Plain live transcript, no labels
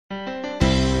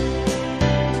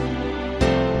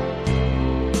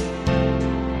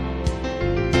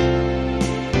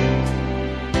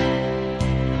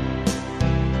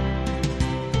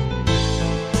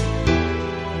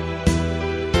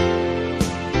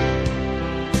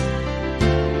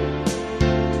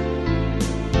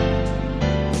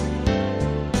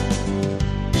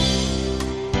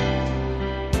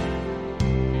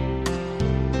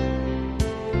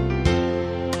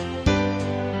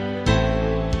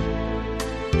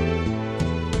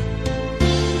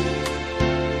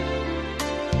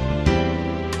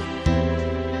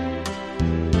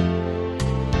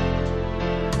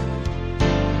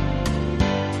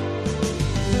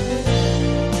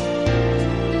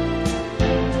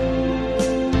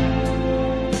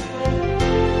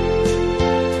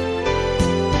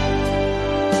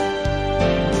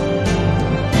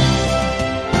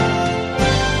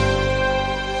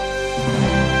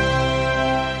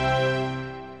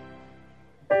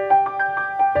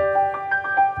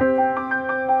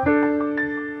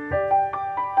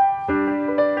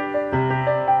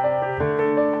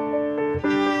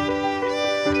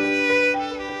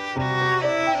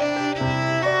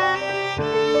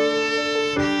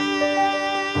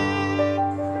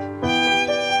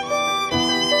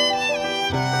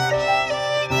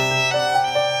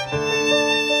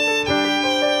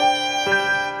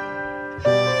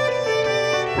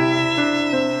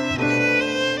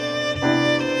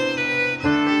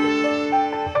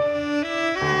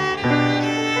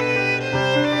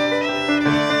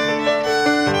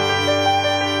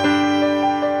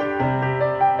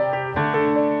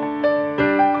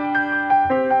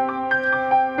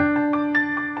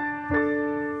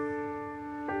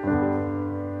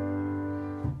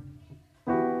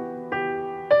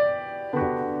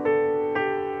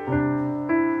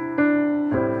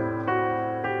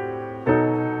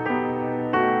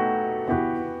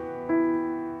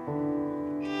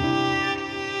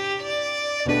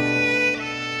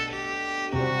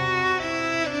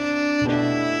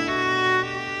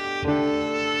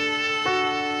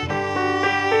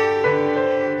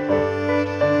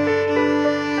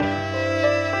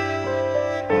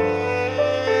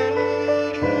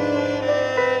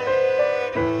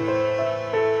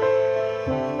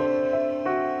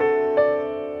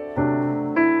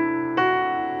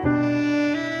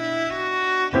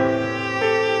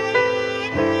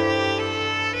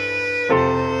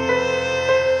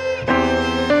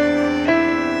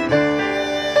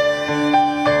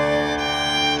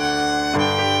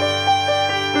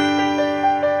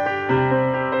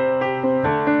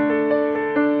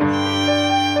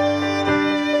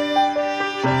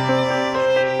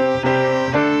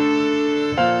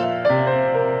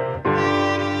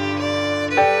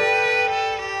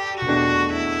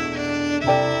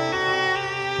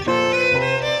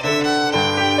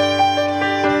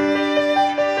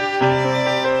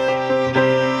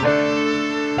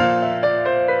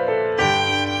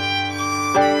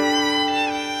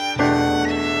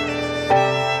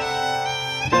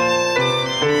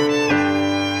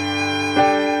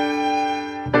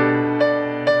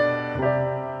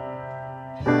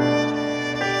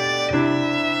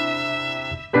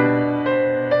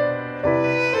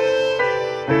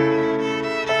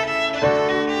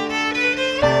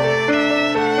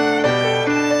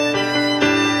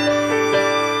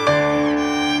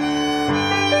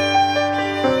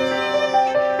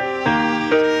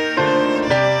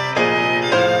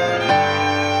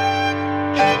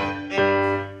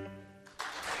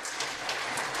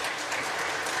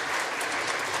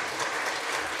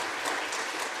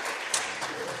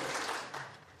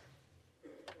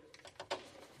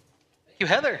You,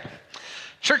 Heather.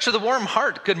 Church of the Warm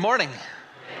Heart, good morning.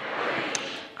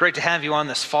 Great to have you on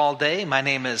this fall day. My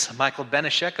name is Michael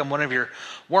Benishek. I'm one of your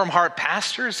Warm Heart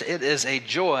pastors. It is a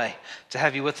joy to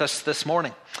have you with us this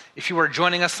morning. If you are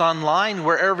joining us online,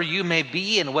 wherever you may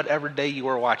be and whatever day you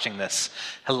are watching this,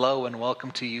 hello and welcome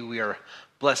to you. We are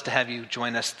blessed to have you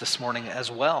join us this morning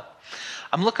as well.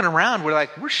 I'm looking around,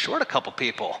 we're short a couple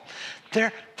people.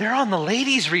 They're on the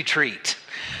ladies' retreat.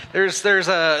 There's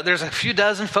a few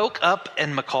dozen folk up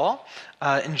in McCall,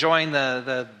 enjoying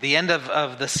the end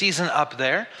of the season up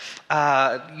there.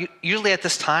 Usually at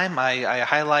this time, I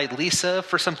highlight Lisa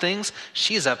for some things.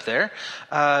 She's up there.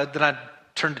 Then I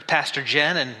turn to Pastor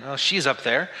Jen, and she's up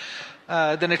there.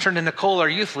 Then I turn to Nicole, our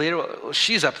youth leader.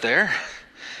 She's up there.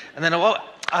 And then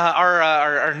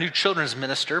our new children's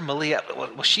minister, Malia,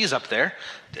 she's up there.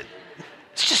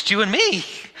 It's just you and me.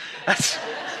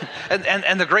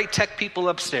 And the great tech people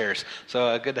upstairs.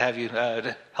 So good to have you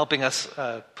helping us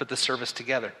put this service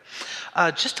together.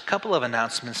 Just a couple of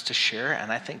announcements to share,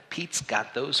 and I think Pete's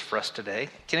got those for us today.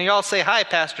 Can you all say hi,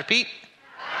 Pastor Pete?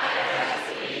 Hi,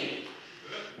 Pastor Pete.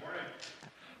 Good morning.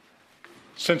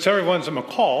 Since everyone's in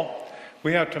McCall,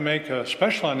 we have to make a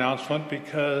special announcement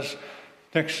because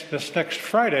this next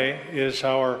Friday is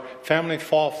our Family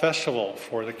Fall Festival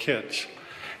for the kids.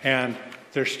 And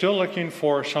they're still looking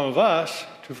for some of us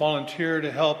to volunteer to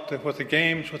help with the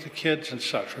games with the kids and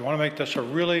such. We want to make this a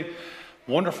really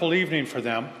wonderful evening for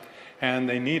them, and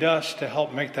they need us to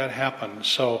help make that happen.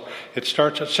 So it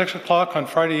starts at 6 o'clock on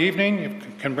Friday evening. You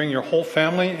can bring your whole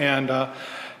family and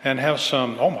have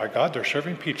some, oh my God, they're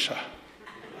serving pizza.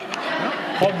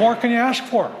 What more can you ask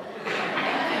for?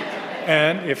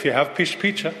 And if you have a piece of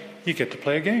pizza, you get to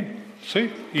play a game.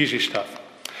 See? Easy stuff.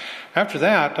 After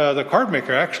that, the card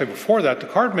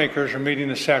makers are meeting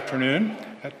this afternoon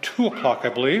at 2 o'clock, I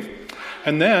believe.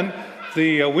 And then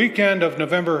the weekend of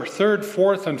November 3rd,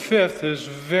 4th, and 5th is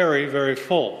very, very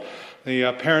full.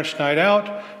 The Parents' Night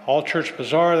Out, All Church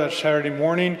Bazaar, that's Saturday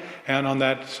morning, and on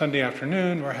that Sunday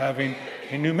afternoon, we're having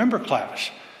a new member class.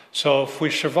 So if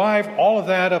we survive all of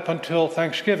that up until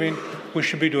Thanksgiving, we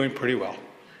should be doing pretty well.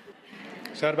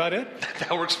 Is that about it?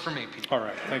 That works for me, Pete. All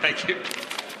right, thank you.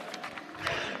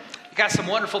 You got some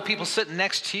wonderful people sitting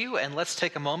next to you, and let's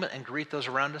take a moment and greet those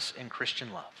around us in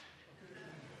Christian love.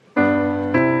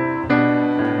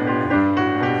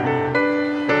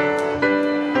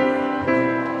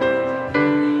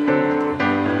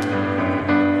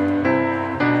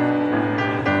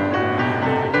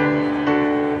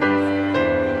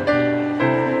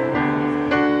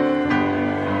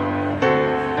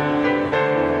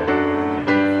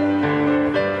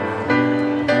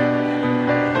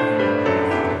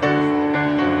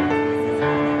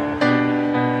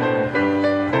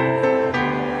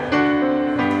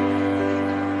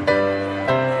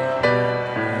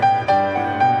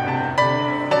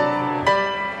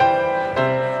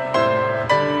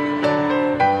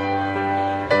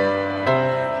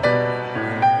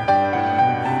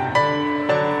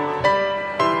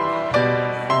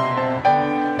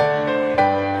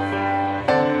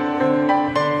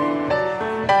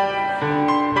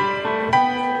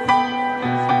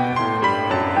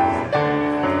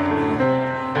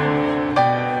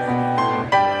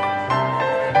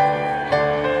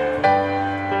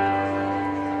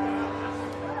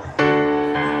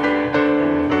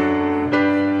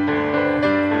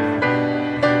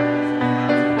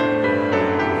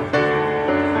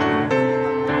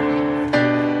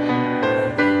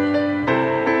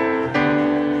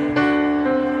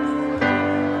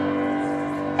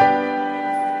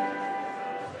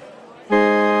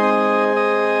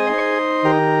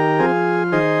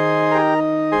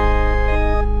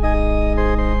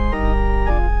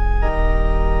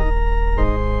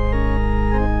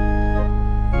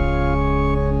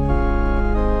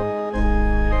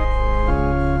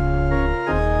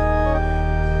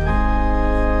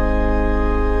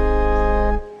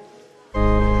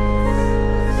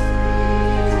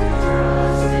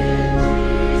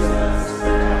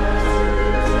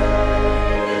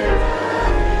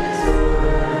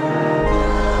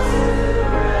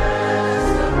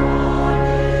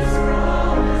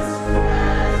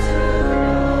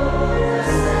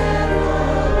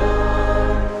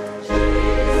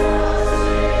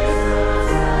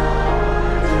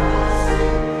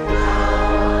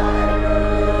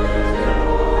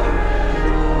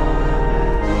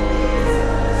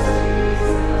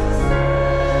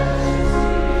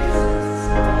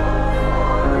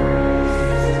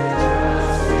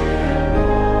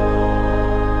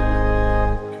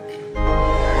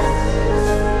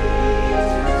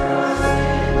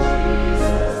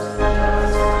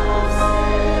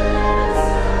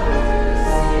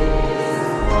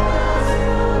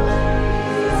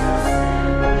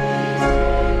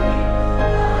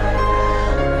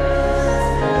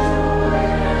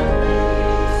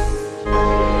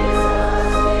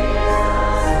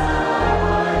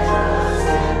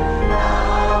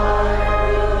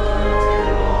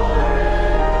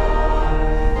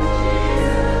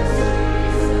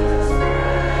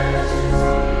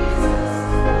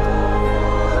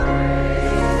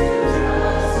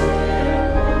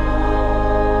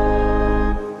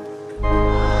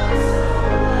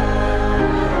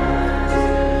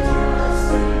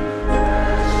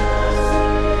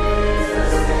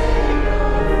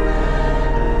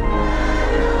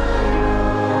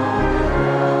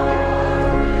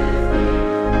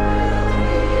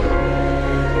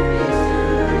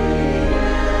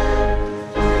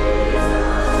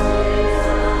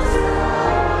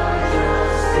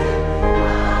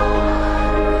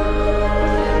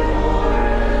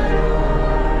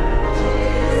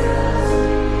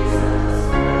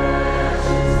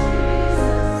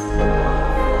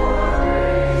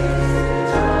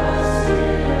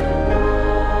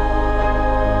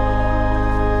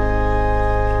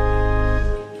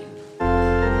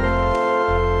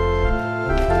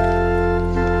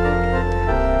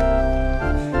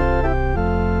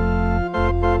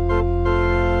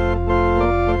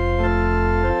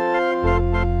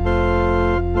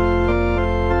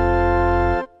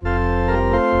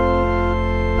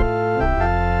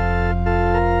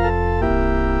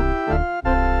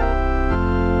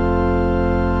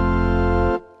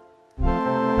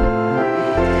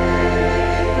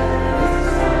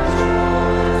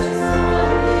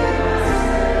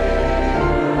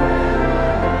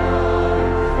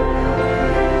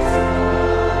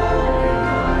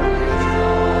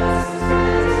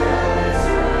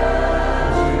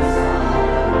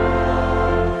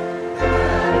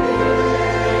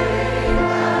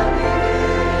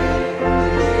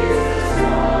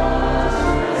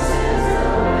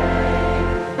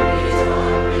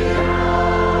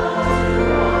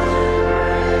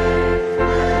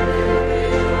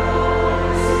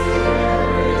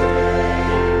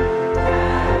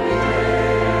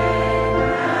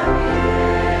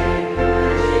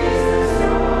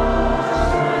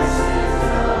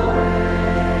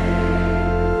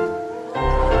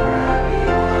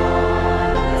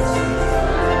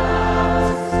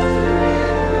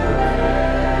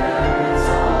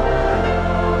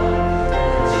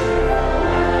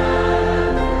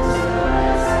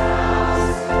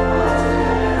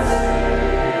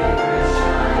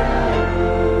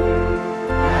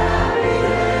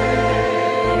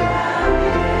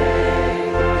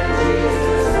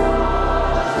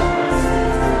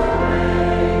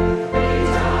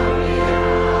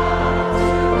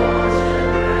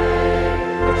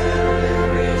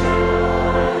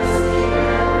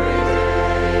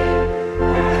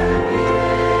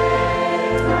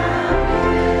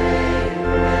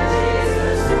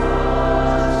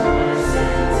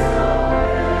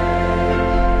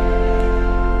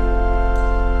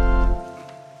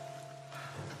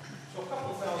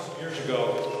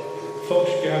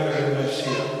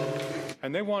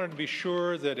 wanted to be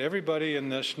sure that everybody in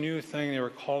this new thing they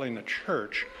were calling the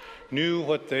church knew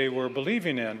what they were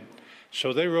believing in.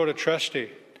 So they wrote a trustee,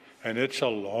 and it's a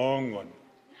long one.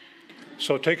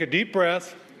 So take a deep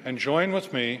breath and join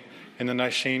with me in the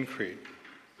Nicene Creed.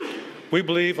 We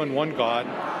believe in one God,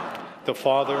 the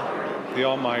Father, the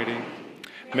Almighty,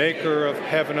 maker of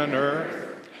heaven and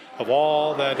earth, of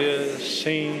all that is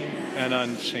seen and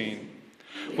unseen.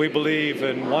 We believe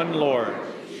in one Lord,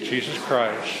 Jesus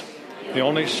Christ, the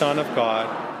only Son of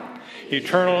God,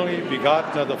 eternally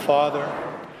begotten of the Father,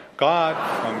 God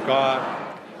from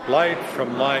God, light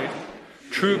from light,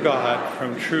 true God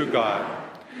from true God,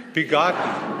 begotten,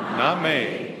 not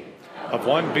made, of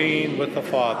one being with the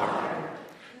Father.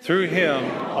 Through him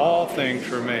all things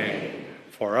were made,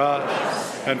 for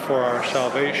us and for our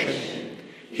salvation.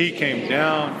 He came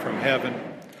down from heaven,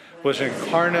 was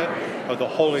incarnate of the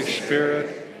Holy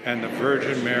Spirit and the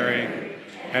Virgin Mary,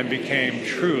 and became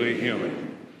truly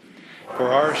human.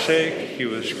 For our sake he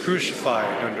was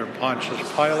crucified under Pontius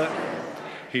Pilate.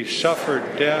 He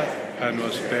suffered death and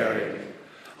was buried.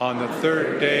 On the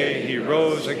third day he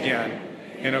rose again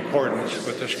in accordance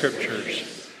with the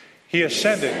Scriptures. He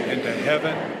ascended into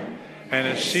heaven and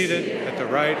is seated at the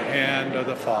right hand of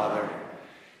the Father.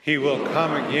 He will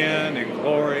come again in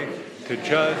glory to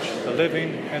judge the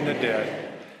living and the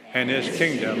dead, and his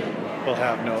kingdom will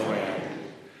have no end.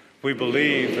 We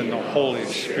believe in the Holy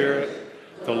Spirit,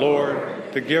 the Lord,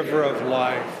 the giver of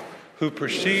life, who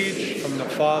proceeds from the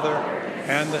Father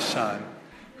and the Son,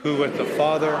 who with the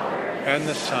Father and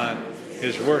the Son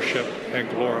is worshipped and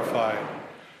glorified,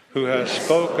 who has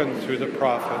spoken through the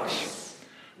prophets.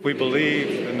 We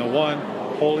believe in the one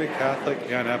holy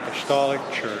Catholic and Apostolic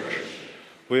Church.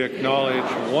 We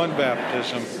acknowledge one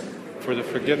baptism for the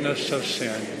forgiveness of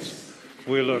sins.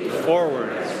 We look forward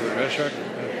to the resurrection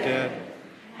of the dead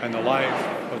and the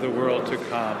life of the world to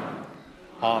come.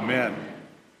 Amen.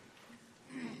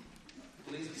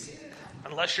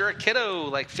 Unless you're a kiddo,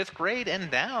 like 5th grade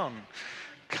and down,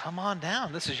 come on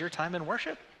down. This is your time in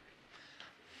worship.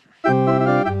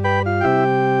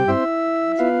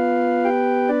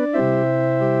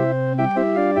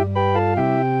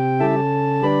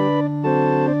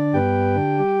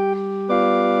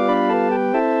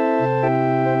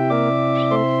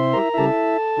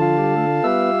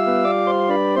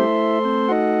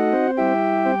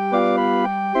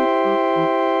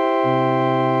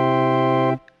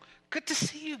 Good to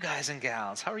see you guys and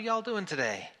gals. How are y'all doing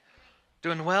today?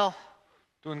 Doing well?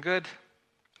 Doing good?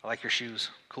 I like your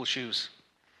shoes. Cool shoes.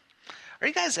 Are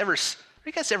you guys ever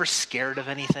scared of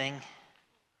anything? I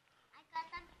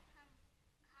got them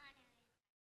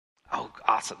from Connor. Oh,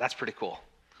 awesome. That's pretty cool.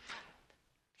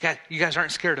 You guys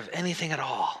aren't scared of anything at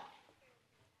all.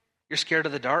 You're scared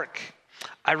of the dark?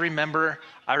 I remember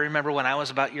when I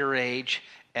was about your age,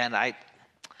 and it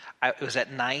was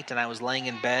at night, and I was laying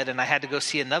in bed, and I had to go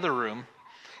see another room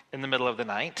in the middle of the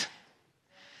night.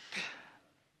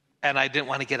 And I didn't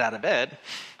want to get out of bed,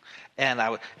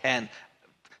 but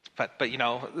you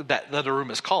know that the other room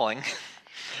is calling.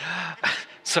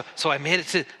 So I made it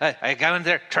to. I got in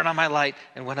there, turned on my light,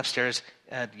 and went upstairs,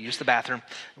 used the bathroom.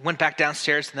 Went back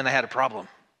downstairs, and then I had a problem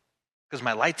because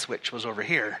my light switch was over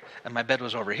here and my bed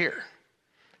was over here,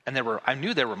 and I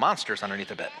knew there were monsters underneath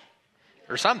the bed.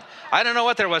 Or something. I don't know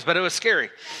what there was, but it was scary.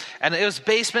 And it was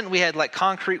basement. We had like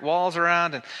concrete walls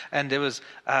around, and it was,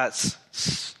 I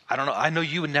don't know. I know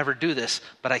you would never do this,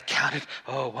 but I counted,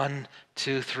 1,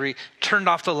 2, 3, turned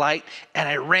off the light, and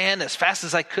I ran as fast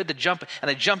as I could to jump, and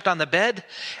I jumped on the bed,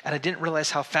 and I didn't realize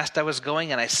how fast I was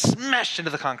going, and I smashed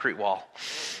into the concrete wall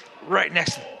right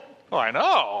next to Oh, I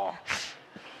know.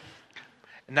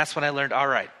 And that's when I learned, all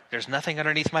right, there's nothing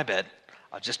underneath my bed.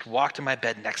 I'll just walk to my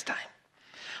bed next time.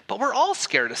 But we're all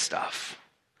scared of stuff.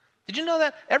 Did you know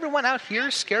that? Everyone out here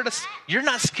is scared of... You're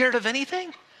not scared of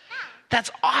anything?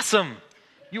 That's awesome.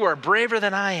 You are braver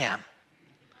than I am.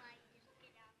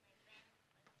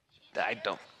 I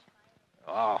don't.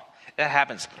 Oh, it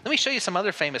happens. Let me show you some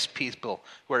other famous people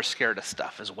who are scared of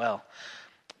stuff as well.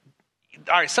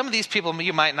 All right, some of these people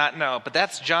you might not know, but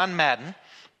that's John Madden,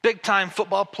 big-time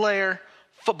football player,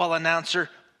 football announcer,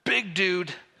 big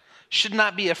dude, should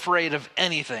not be afraid of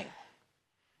anything.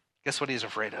 Guess what he's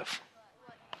afraid of?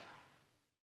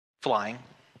 Flying.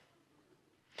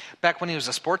 Back when he was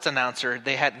a sports announcer,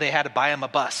 they had to buy him a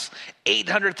bus,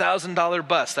 $800,000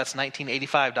 bus. That's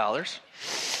 $1985,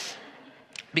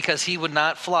 because he would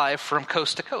not fly from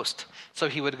coast to coast. So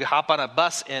he would hop on a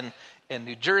bus in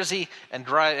New Jersey and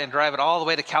drive it all the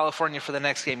way to California for the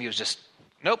next game. He was just,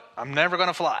 nope, I'm never going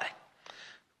to fly.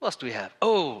 What else do we have?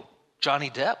 Oh,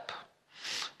 Johnny Depp.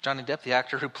 Johnny Depp, the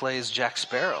actor who plays Jack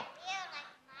Sparrow.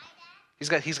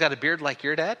 He's got a beard like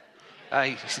your dad?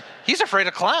 He's afraid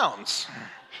of clowns.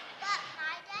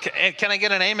 Can I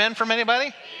get an amen from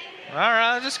anybody? All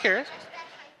right, I'm just curious.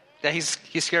 Yeah, he's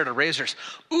scared of razors.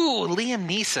 Ooh, Liam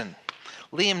Neeson.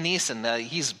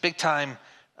 He's a big-time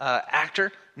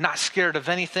actor, not scared of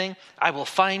anything. I will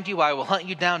find you. I will hunt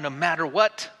you down no matter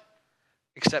what,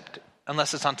 except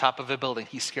unless it's on top of a building.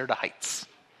 He's scared of heights.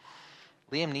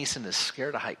 Liam Neeson is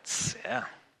scared of heights. Yeah.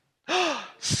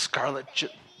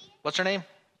 What's her name?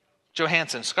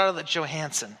 Johansson. Scarlett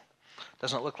Johansson.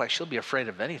 Doesn't look like she'll be afraid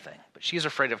of anything, but she's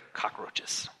afraid of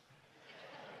cockroaches.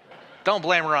 Don't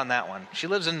blame her on that one. She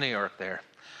lives in New York there.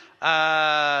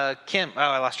 I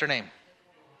lost her name.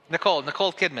 Nicole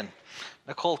Kidman.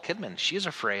 Nicole Kidman, she's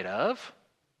afraid of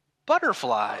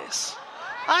butterflies.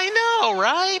 I know,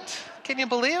 right? Can you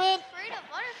believe it?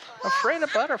 Afraid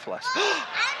of butterflies. I'm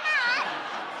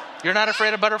not. You're not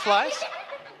afraid of butterflies?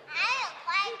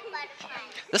 I don't like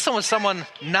butterflies. This one was someone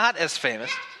not as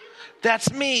famous.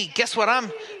 That's me. Guess what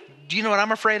do you know what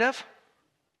I'm afraid of?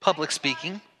 Public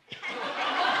speaking.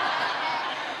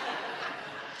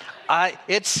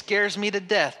 It scares me to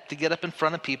death to get up in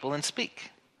front of people and speak.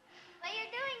 But you're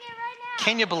doing it right now.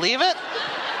 Can you believe it?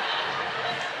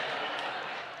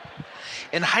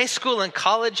 In high school and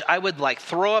college, I would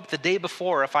throw up the day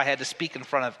before if I had to speak in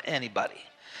front of anybody.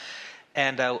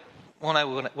 And when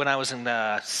I was in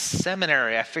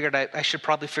seminary, I figured I should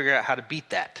probably figure out how to beat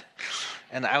that.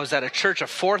 And I was at a church of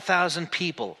 4,000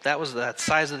 people. That was the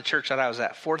size of the church that I was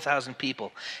at, 4,000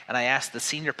 people. And I asked the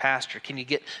senior pastor, can you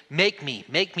make me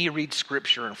read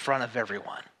scripture in front of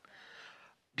everyone?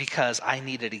 Because I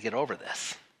needed to get over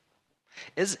this.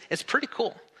 It's pretty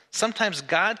cool. Sometimes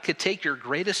God could take your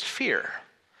greatest fear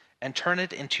and turn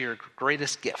it into your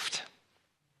greatest gift.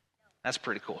 That's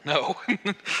pretty cool. No.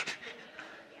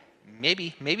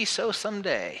 Maybe so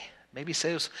someday. Maybe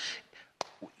so.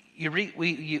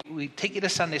 We take you to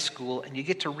Sunday school and you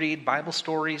get to read Bible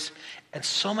stories, and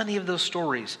so many of those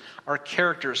stories are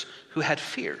characters who had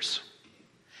fears.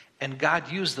 And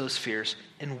God used those fears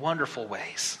in wonderful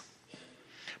ways.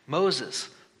 Moses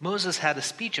had a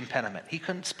speech impediment. He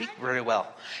couldn't speak very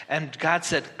well. And God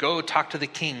said, go talk to the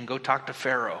king, go talk to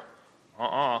Pharaoh.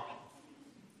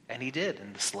 And he did,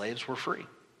 and the slaves were free.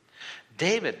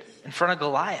 David, in front of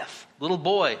Goliath, little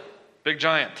boy, big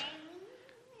giant,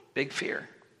 big fear.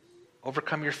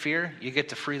 Overcome your fear, you get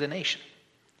to free the nation.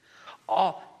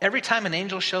 Every time an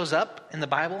angel shows up in the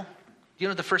Bible, do you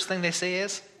know what the first thing they say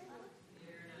is?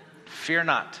 Fear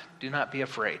not, do not be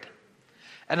afraid.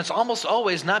 And it's almost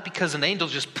always not because an angel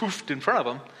just poofed in front of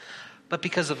them, but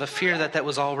because of a fear that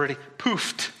was already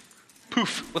poofed.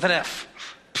 Poof, with an F.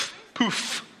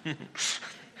 Poof.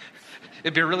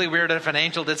 It'd be really weird if an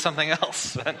angel did something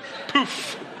else.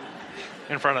 Poof,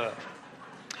 in front of them.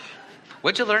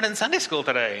 What'd you learn in Sunday school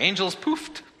today? Angels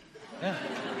poofed. Yeah.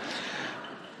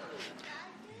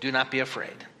 Do not be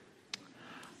afraid.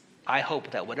 I hope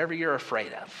that whatever you're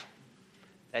afraid of,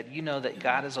 that you know that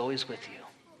God is always with you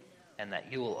and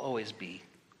that you will always be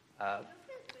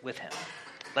with him.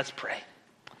 Let's pray.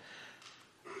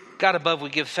 God above, we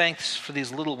give thanks for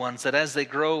these little ones, that as they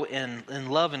grow in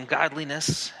love and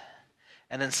godliness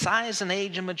and in size and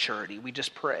age and maturity, we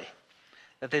just pray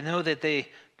that they know that they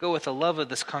go with the love of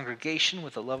this congregation,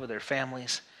 with the love of their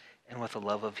families, and with the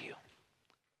love of you.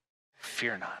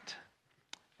 Fear not.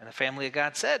 And the family of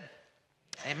God said,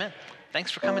 amen. Thanks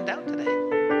for coming down today.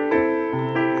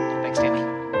 Thanks,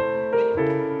 Tammy.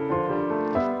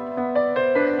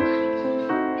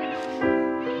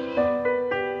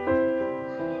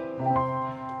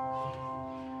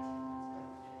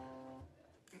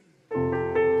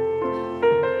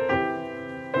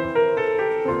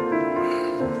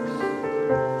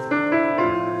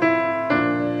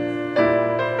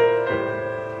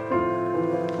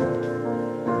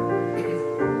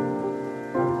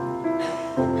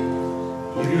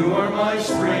 You are my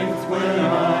strength when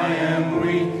I am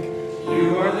weak.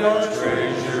 You are the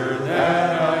treasure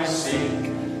that I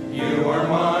seek. You are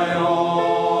my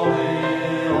all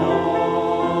in all.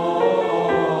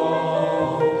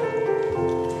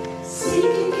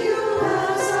 Seeking you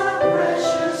as a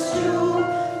precious jewel,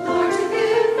 Lord, to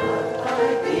give up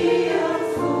I'd be a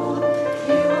fool.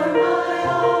 You are my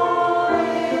all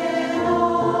in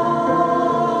all.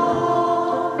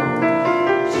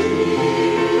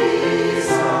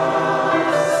 Jesus,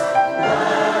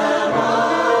 Lamb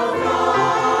of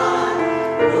God,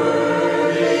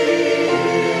 worthy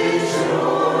is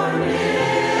your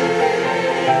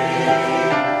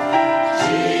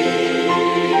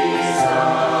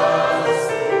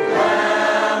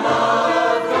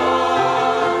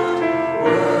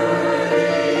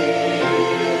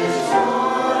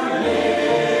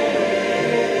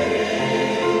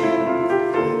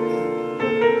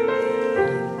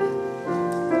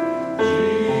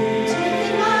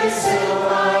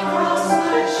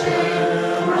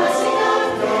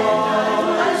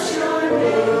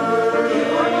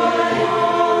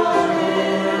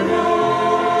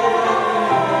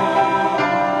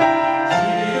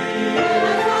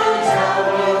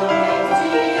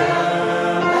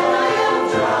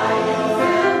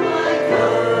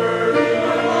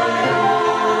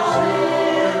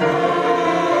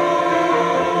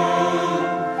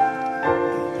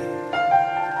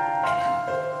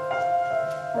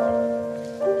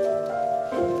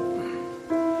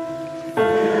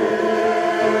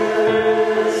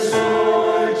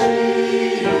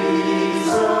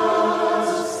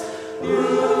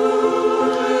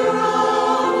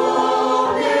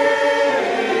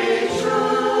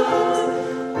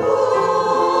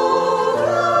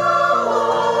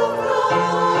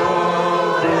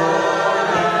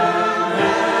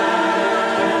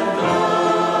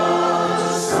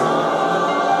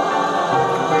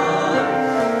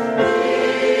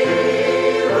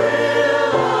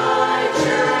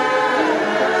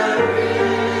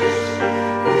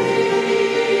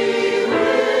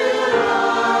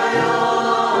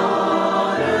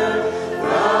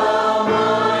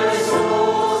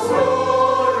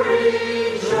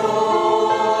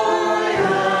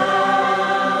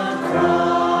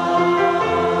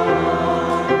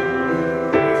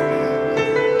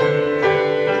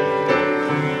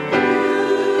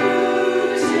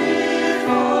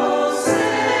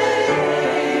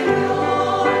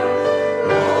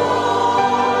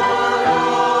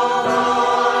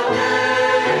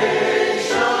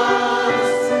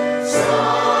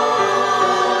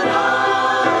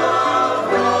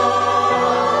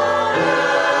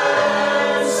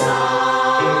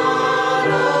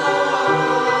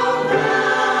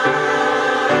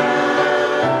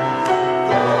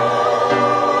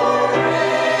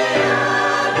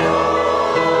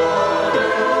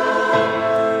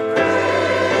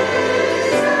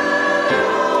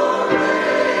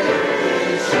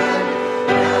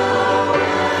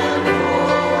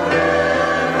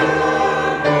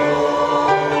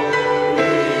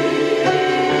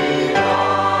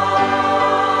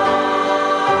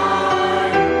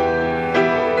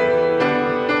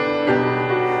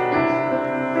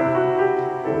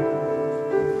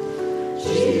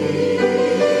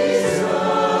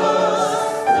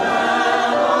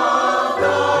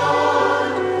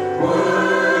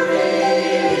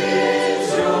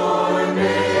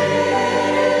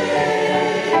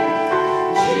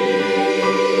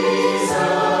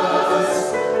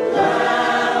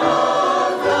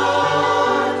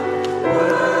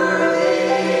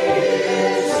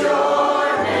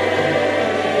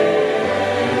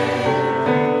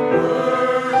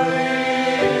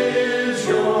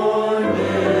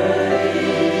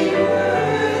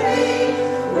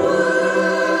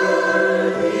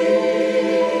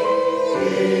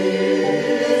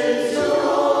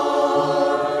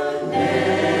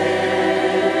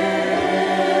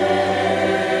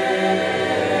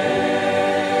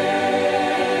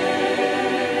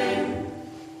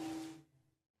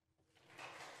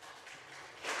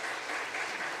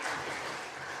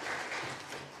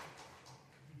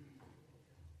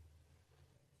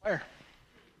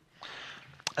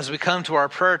as we come to our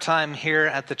prayer time here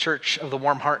at the Church of the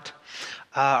Warm Heart.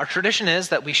 Our tradition is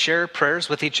that we share prayers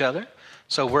with each other.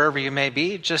 So wherever you may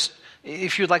be, just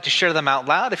if you'd like to share them out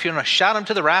loud, if you want to shout them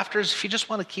to the rafters, if you just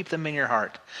want to keep them in your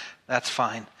heart, that's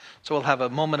fine. So we'll have a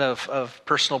moment of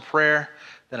personal prayer,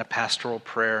 then a pastoral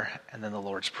prayer, and then the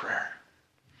Lord's Prayer.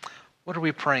 What are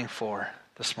we praying for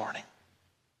this morning?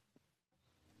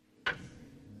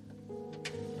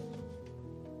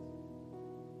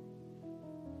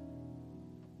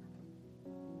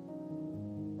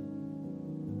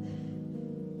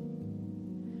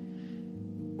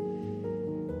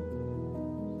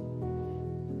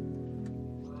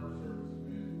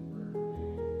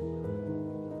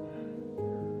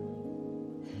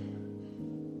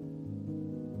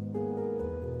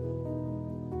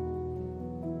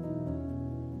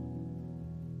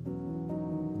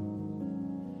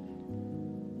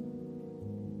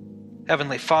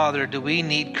 Heavenly Father, do we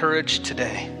need courage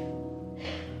today?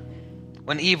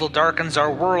 When evil darkens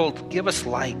our world, give us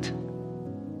light.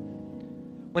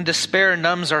 When despair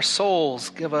numbs our souls,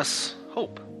 give us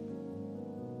hope.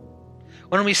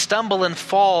 When we stumble and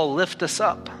fall, lift us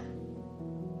up.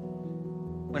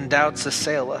 When doubts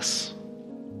assail us,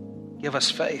 give us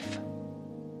faith.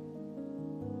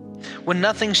 When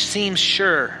nothing seems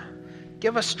sure,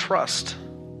 give us trust.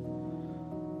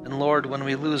 And Lord, when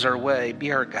we lose our way,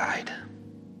 be our guide.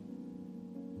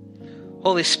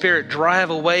 Holy Spirit,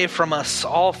 drive away from us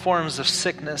all forms of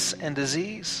sickness and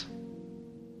disease.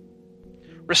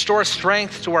 Restore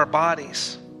strength to our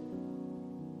bodies.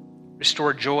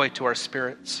 Restore joy to our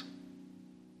spirits.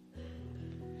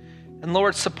 And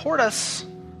Lord, support us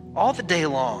all the day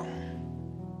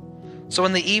long. So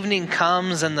when the evening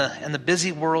comes and the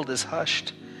busy world is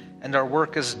hushed and our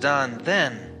work is done,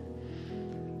 then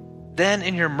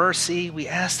in your mercy, we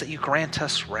ask that you grant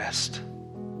us rest,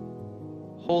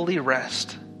 holy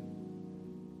rest,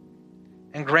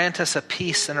 and grant us a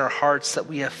peace in our hearts that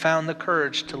we have found the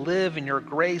courage to live in your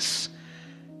grace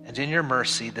and in your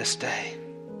mercy this day.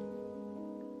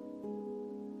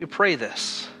 We pray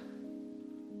this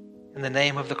in the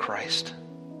name of the Christ,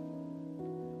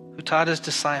 who taught his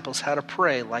disciples how to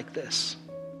pray like this: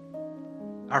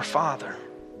 Our Father,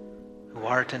 who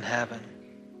art in heaven,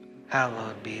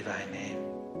 hallowed be thy name.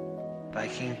 Thy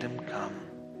kingdom come,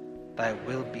 thy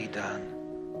will be done,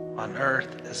 on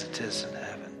earth as it is in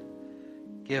heaven.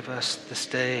 Give us this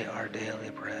day our daily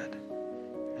bread,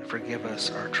 and forgive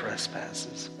us our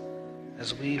trespasses,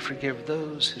 as we forgive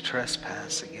those who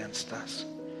trespass against us.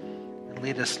 And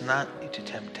lead us not into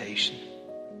temptation,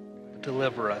 but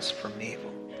deliver us from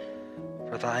evil.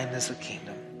 For thine is the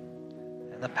kingdom,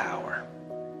 and the power,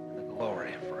 and the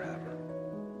glory forever.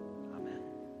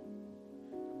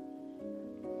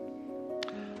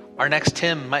 Our next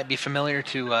hymn might be familiar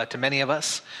to many of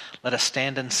us. Let us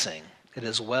stand and sing. It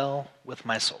is well with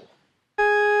my soul.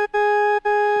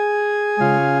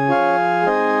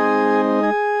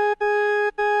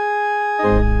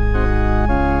 Thank you.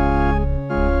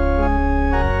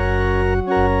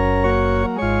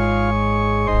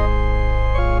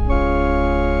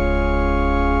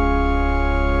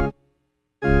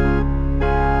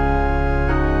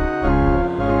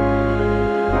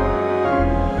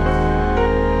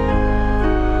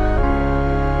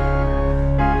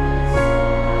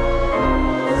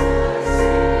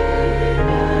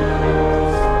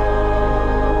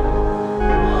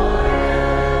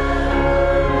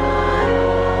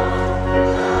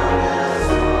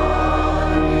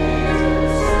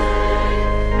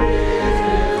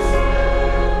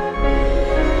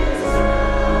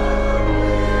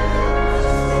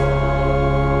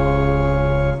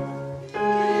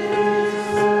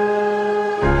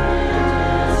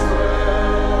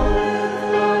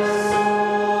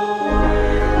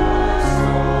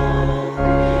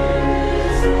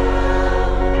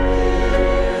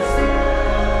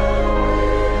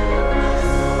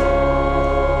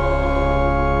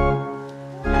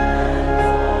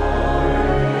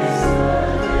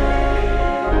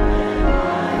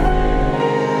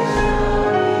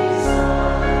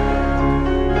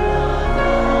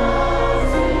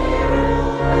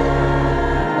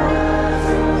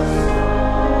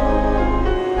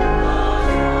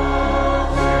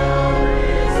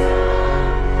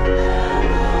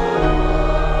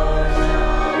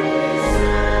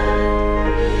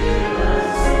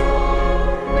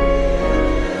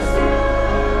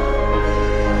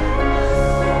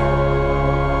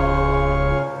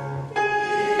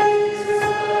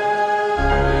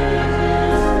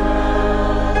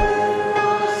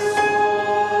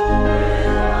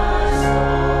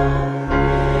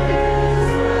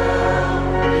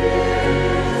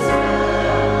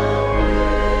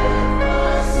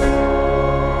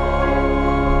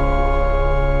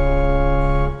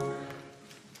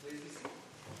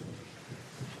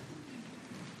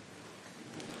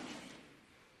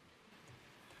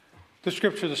 The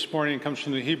scripture this morning comes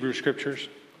from the Hebrew Scriptures,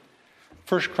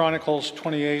 1 Chronicles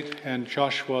 28 and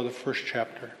Joshua, the first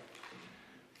chapter.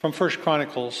 From 1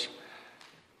 Chronicles,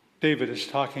 David is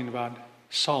talking about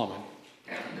Solomon.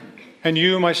 And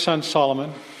you, my son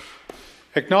Solomon,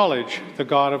 acknowledge the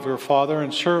God of your father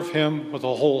and serve him with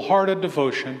a wholehearted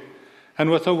devotion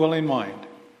and with a willing mind.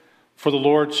 For the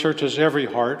Lord searches every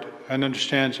heart and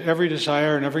understands every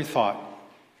desire and every thought.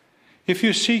 If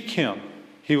you seek him,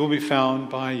 he will be found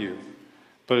by you.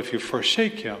 But if you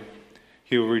forsake him,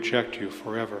 he will reject you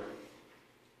forever.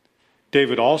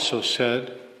 David also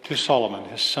said to Solomon,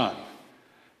 his son,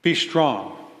 be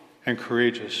strong and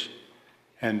courageous,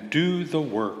 and do the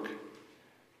work.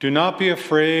 Do not be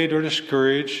afraid or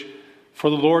discouraged, for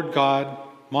the Lord God,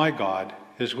 my God,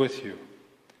 is with you.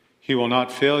 He will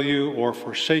not fail you or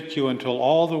forsake you until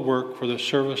all the work for the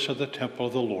service of the temple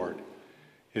of the Lord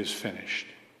is finished.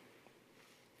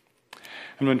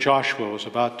 And when Joshua was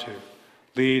about to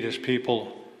lead his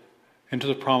people into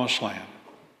the promised land,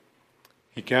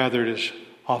 he gathered his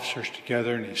officers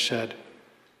together and he said,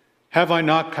 have I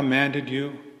not commanded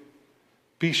you?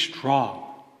 Be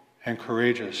strong and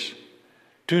courageous.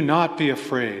 Do not be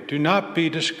afraid. Do not be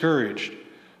discouraged,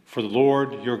 for the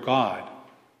Lord your God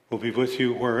will be with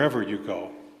you wherever you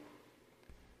go.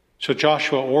 So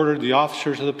Joshua ordered the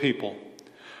officers of the people,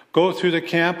 go through the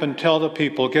camp and tell the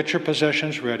people, get your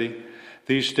possessions ready.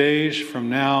 These days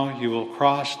from now you will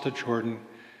cross the Jordan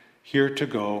here to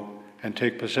go and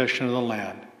take possession of the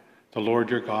land the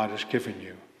Lord your God has given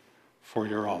you for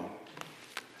your own.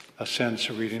 Thus ends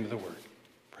the reading of the word.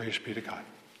 Praise be to God.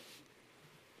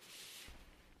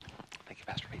 Thank you,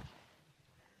 Pastor Pete.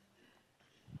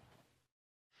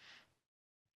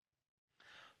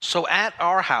 So at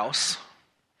our house,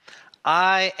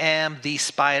 I am the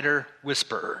spider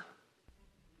whisperer.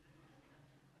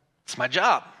 It's my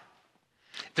job.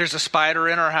 If there's a spider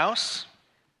in our house,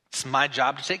 it's my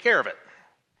job to take care of it.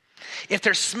 If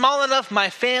they're small enough, my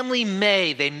family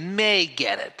may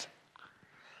get it.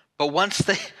 But once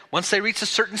they reach a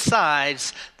certain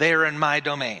size, they are in my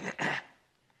domain.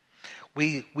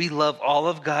 We love all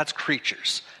of God's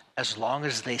creatures as long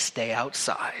as they stay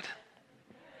outside.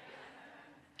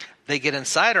 They get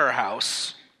inside our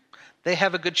house, they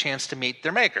have a good chance to meet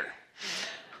their maker.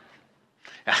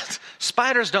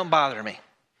 Spiders don't bother me.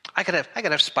 I could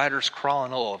have spiders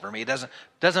crawling all over me. It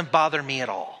doesn't bother me at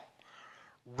all.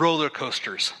 Roller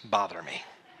coasters bother me.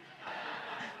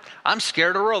 I'm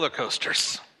scared of roller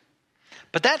coasters.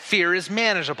 But that fear is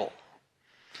manageable.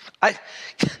 I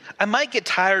might get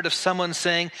tired of someone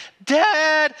saying,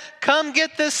 Dad, come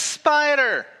get this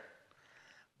spider.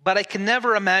 But I can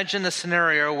never imagine a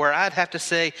scenario where I'd have to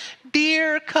say,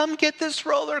 Dear, come get this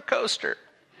roller coaster.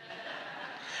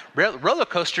 Roller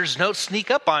coasters don't sneak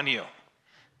up on you.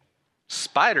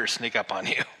 Spiders sneak up on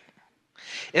you.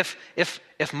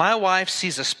 If my wife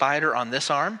sees a spider on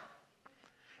this arm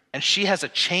and she has a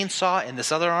chainsaw in this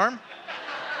other arm,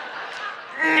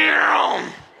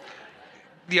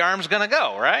 the arm's going to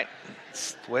go, right?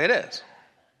 That's the way it is.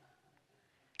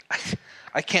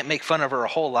 I can't make fun of her a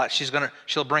whole lot.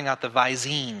 She'll bring out the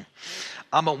Visine.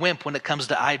 I'm a wimp when it comes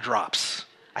to eye drops.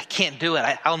 I can't do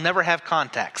it. I'll never have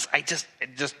contacts.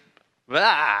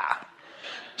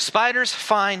 Spiders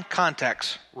find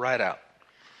contacts right out.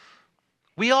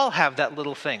 We all have that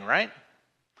little thing, right?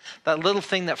 That little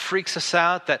thing that freaks us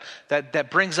out,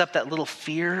 that brings up that little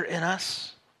fear in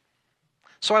us.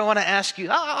 So I want to ask you,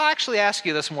 I'll actually ask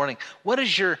you this morning, what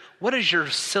is your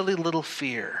silly little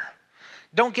fear?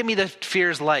 Don't give me the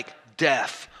fears like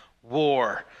death,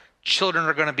 war, children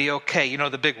are going to be okay,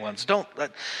 the big ones.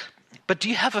 But do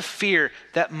you have a fear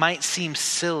that might seem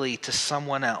silly to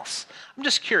someone else? I'm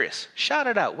just curious. Shout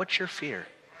it out. What's your fear?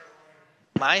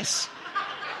 Mice?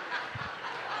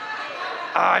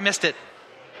 Oh, I missed it.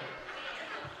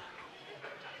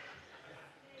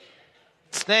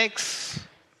 Snakes?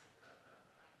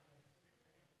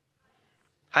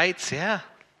 Heights, yeah.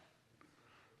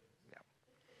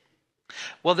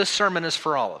 Well, this sermon is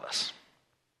for all of us.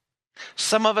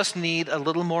 Some of us need a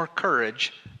little more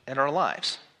courage in our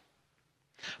lives.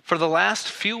 For the last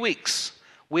few weeks,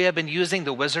 we have been using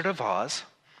The Wizard of Oz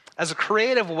as a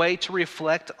creative way to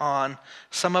reflect on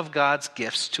some of God's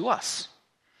gifts to us.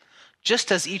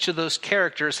 Just as each of those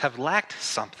characters have lacked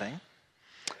something,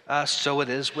 so it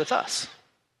is with us.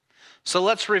 So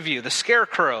let's review. The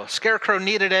Scarecrow. Scarecrow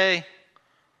needed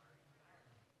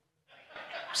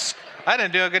I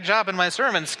didn't do a good job in my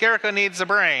sermon. Scarecrow needs a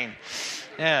brain.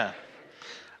 Yeah.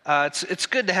 It's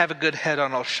good to have a good head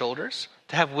on our shoulders,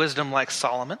 to have wisdom like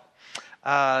Solomon.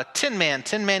 Tin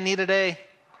Man needed a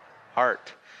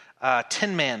heart.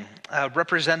 Tin Man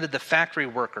represented the factory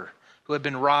worker who had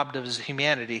been robbed of his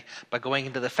humanity by going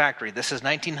into the factory. This is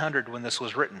 1900 when this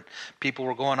was written. People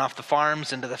were going off the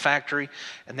farms into the factory,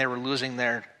 and they were losing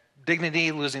their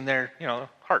dignity, losing their,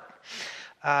 heart.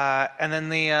 And then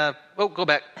go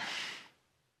back.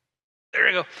 There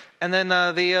you go. And then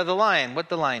the lion. What did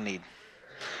the lion need?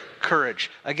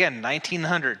 Courage. Again,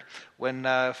 1900. When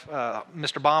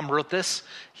Mr. Baum wrote this,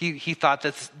 he thought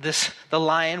that the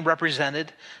lion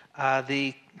represented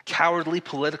the cowardly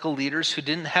political leaders who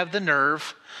didn't have the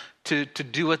nerve to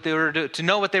do what they were doing, to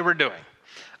know what they were doing.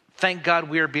 Thank God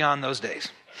we are beyond those days.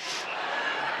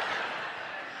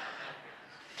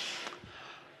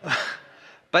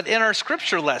 But in our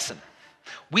scripture lesson,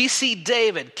 we see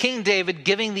King David,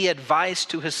 giving the advice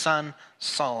to his son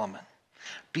Solomon.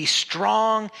 Be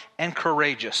strong and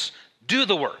courageous. Do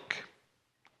the work.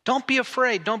 Don't be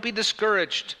afraid. Don't be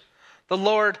discouraged. The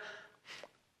Lord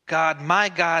God, my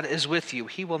God, is with you.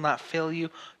 He will not fail you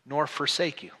nor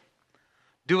forsake you.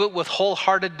 Do it with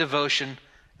wholehearted devotion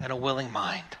and a willing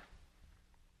mind.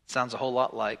 Sounds a whole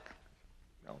lot like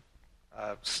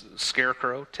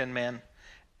Scarecrow, Tin Man,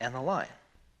 and the Lion.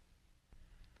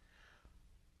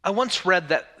 I once read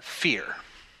that fear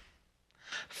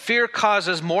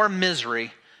causes more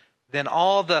misery than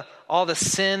all the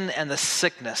sin and the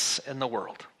sickness in the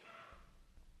world.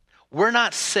 We're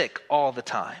not sick all the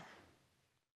time.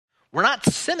 We're not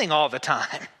sinning all the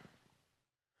time.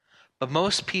 But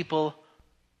most people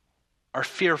are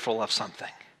fearful of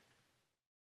something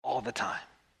all the time.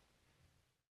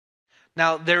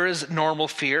 Now, there is normal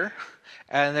fear,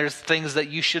 and there's things that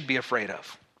you should be afraid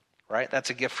of, right? That's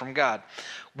a gift from God.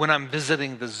 When I'm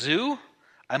visiting the zoo,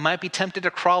 I might be tempted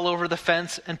to crawl over the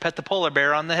fence and pet the polar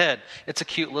bear on the head. It's a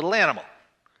cute little animal.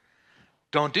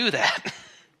 Don't do that.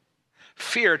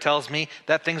 Fear tells me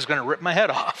that thing's going to rip my head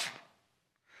off.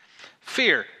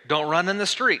 Fear, don't run in the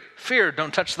street. Fear,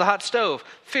 don't touch the hot stove.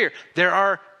 Fear, there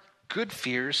are good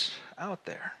fears out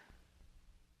there.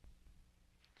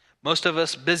 Most of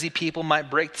us busy people might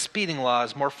break the speeding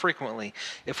laws more frequently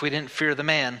if we didn't fear the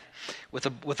man with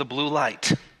a blue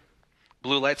light.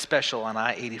 Blue light special on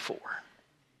I-84.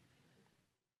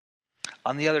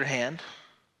 On the other hand,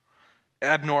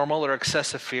 abnormal or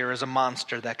excessive fear is a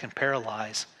monster that can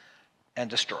paralyze and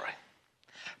destroy.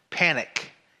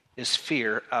 Panic is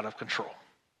fear out of control.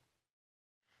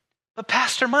 But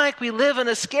Pastor Mike, we live in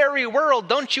a scary world.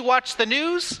 Don't you watch the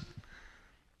news?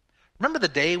 Remember the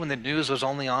day when the news was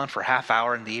only on for a half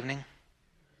hour in the evening?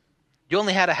 You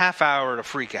only had a half hour to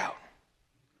freak out.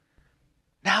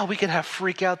 Now we can have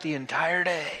freak out the entire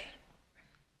day.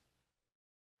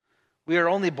 We are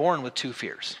only born with two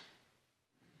fears.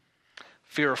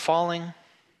 Fear of falling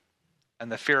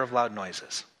and the fear of loud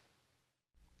noises.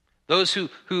 Those who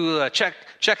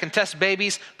check and test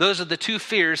babies, those are the two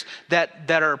fears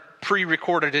that are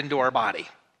pre-recorded into our body.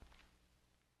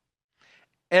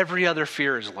 Every other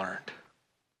fear is learned.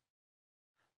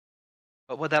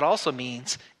 But what that also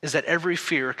means is that every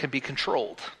fear can be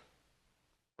controlled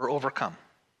or overcome.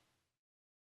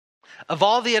 Of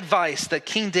all the advice that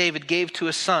King David gave to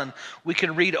his son, we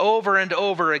can read over and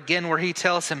over again where he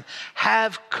tells him,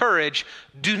 have courage,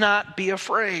 do not be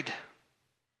afraid.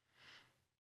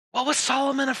 What was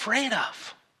Solomon afraid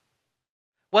of?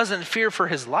 Wasn't fear for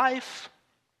his life?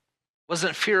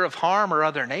 Wasn't fear of harm or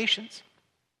other nations?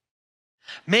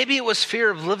 Maybe it was fear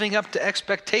of living up to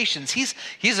expectations.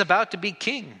 He's about to be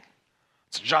king.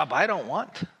 It's a job I don't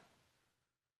want.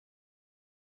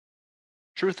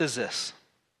 Truth is this.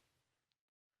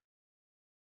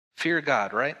 Fear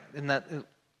God, right? Isn't that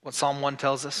what Psalm 1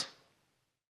 tells us?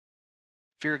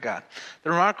 Fear God. The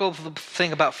remarkable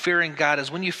thing about fearing God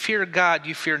is when you fear God,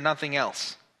 you fear nothing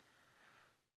else.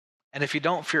 And if you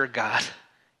don't fear God,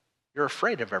 you're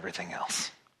afraid of everything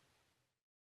else.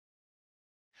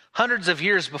 Hundreds of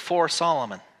years before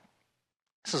Solomon,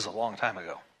 this is a long time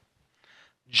ago,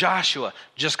 Joshua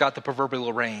just got the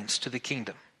proverbial reins to the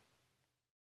kingdom.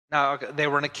 Now, they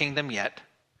weren't a kingdom yet.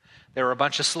 They were a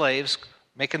bunch of slaves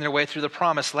making their way through the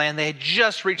promised land. They had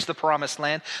just reached the promised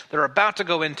land. They're about to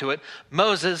go into it.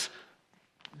 Moses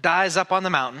dies up on the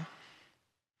mountain.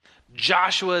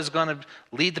 Joshua is going to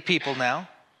lead the people now.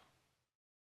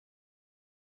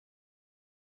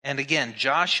 And again,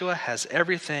 Joshua has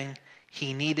everything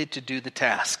he needed to do the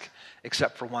task,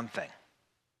 except for one thing: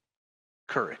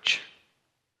 courage.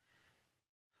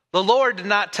 The Lord did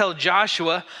not tell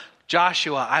Joshua,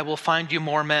 I will find you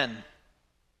more men.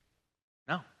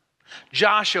 No.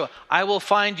 Joshua, I will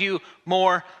find you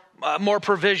more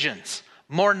provisions,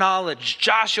 more knowledge.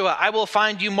 Joshua, I will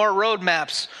find you more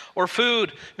roadmaps or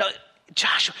food. No,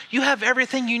 Joshua, you have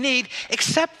everything you need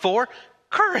except for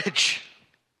courage.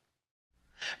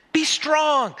 Be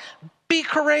strong. Be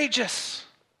courageous.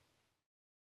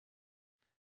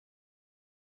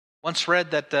 Once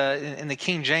read that in the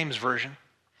King James Version,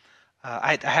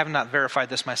 I have not verified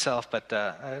this myself, but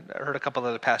I heard a couple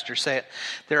other pastors say it.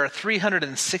 There are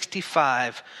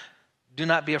 365 do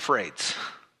not be afraids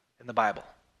in the Bible.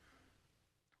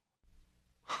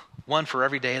 One for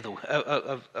every day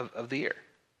of the year.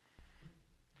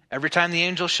 Every time the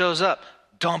angel shows up,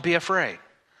 don't be afraid.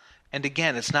 And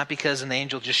again, it's not because an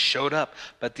angel just showed up,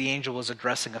 but the angel was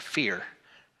addressing a fear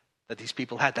that these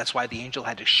people had. That's why the angel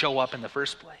had to show up in the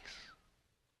first place.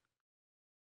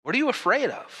 What are you afraid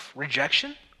of?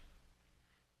 Rejection?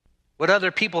 What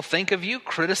other people think of you?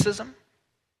 Criticism?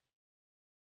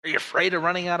 Are you afraid of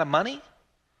running out of money?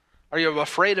 Are you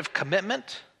afraid of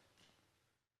commitment?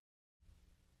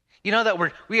 You know that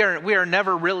we are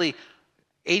never really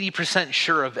 80%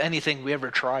 sure of anything we ever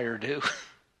try or do.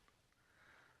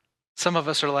 Some of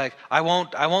us are like, I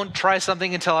won't try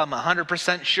something until I'm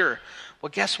 100% sure.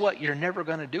 Well, guess what? You're never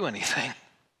going to do anything.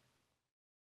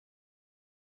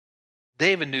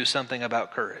 David knew something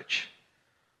about courage.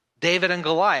 David and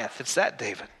Goliath, it's that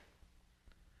David.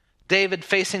 David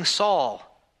facing Saul,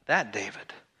 that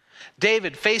David.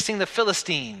 David facing the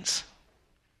Philistines,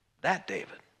 that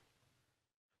David.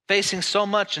 Facing so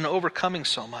much and overcoming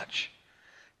so much.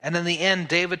 And in the end,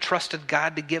 David trusted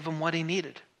God to give him what he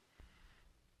needed.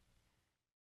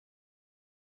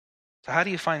 So how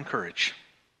do you find courage?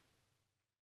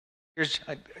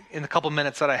 In the couple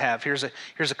minutes that I have, here's a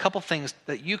couple things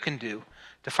that you can do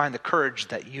to find the courage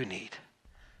that you need,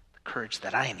 the courage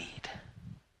that I need.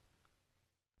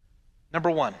 Number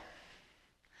one,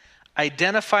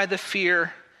 identify the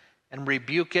fear and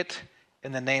rebuke it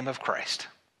in the name of Christ.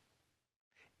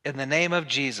 In the name of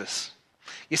Jesus.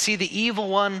 You see, the evil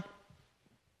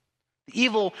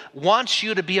wants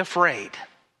you to be afraid,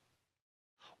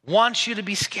 wants you to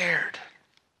be scared.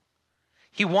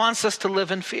 He wants us to live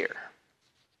in fear.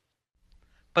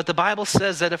 But the Bible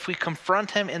says that if we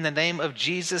confront him in the name of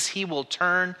Jesus, he will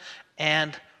turn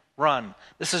and run.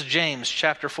 This is James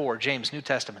chapter 4, James, New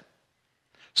Testament.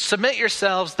 Submit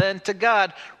yourselves then to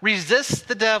God. Resist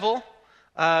the devil.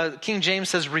 King James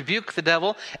says, rebuke the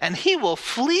devil, and he will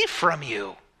flee from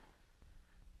you.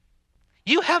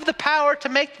 You have the power to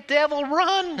make the devil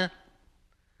run.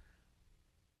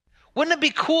 Wouldn't it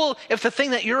be cool if the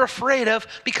thing that you're afraid of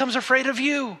becomes afraid of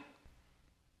you?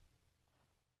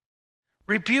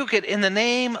 Rebuke it in the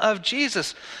name of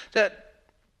Jesus.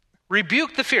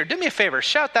 Rebuke the fear. Do me a favor.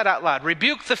 Shout that out loud.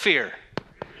 Rebuke the fear. Rebuke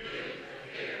the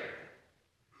fear.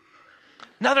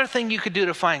 Another thing you could do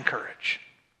to find courage.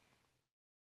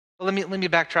 Well, let me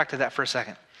backtrack to that for a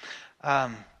second.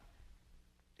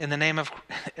 In the name of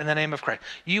Christ,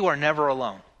 you are never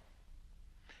alone.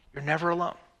 You're never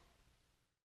alone.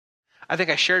 I think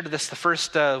I shared this the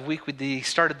first week we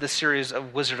started this series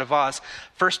of Wizard of Oz.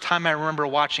 First time I remember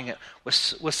watching it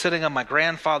was sitting on my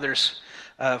grandfather's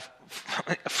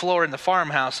floor in the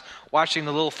farmhouse watching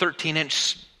the little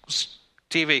 13-inch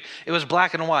TV. It was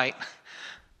black and white,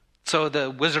 so the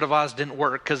Wizard of Oz didn't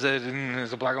work because it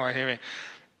was a black and white TV.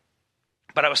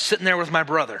 But I was sitting there with my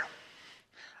brother.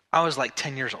 I was like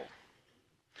 10 years old.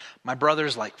 My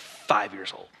brother's like 5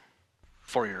 years old,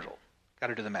 4 years old. Got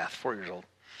to do the math, 4 years old.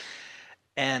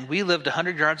 And we lived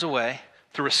 100 yards away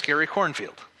through a scary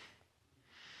cornfield.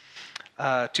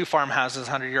 2 farmhouses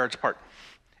 100 yards apart.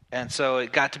 And so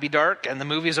it got to be dark and the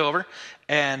movie's over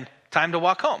and time to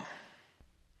walk home.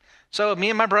 So me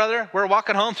and my brother, we're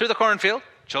walking home through the cornfield.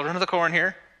 Children of the corn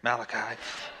here, Malachi.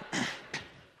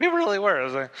 We really were.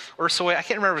 It was or soy. I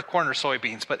can't remember if it was corn or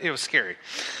soybeans, but it was scary.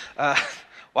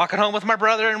 Walking home with my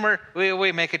brother, and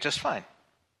we make it just fine.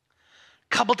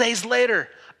 A couple days later,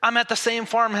 I'm at the same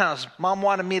farmhouse. Mom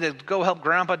wanted me to go help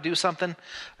Grandpa do something,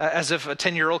 as if a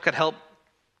 10-year-old could help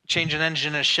change an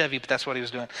engine in a Chevy, but that's what he was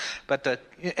doing. But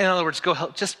in other words,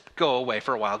 just go away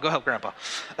for a while. Go help Grandpa.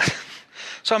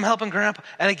 So I'm helping Grandpa,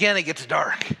 and again, it gets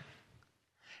dark.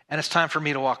 And it's time for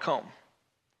me to walk home.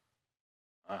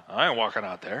 I ain't walking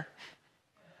out there.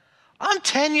 I'm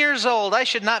 10 years old. I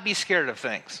should not be scared of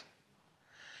things.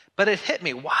 But it hit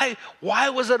me. Why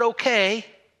was it okay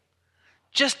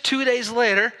just 2 days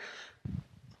later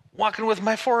walking with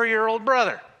my 4-year-old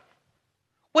brother?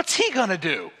 What's he going to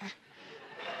do?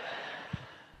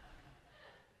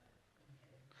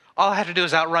 All I have to do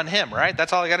is outrun him, right?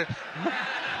 That's all I got to do.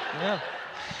 Yeah.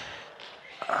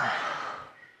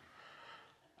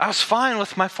 I was fine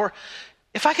with my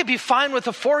If I could be fine with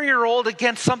a 4-year-old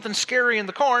against something scary in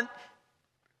the corn,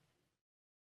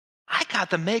 I got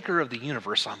the maker of the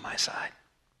universe on my side.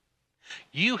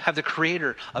 You have the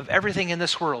creator of everything in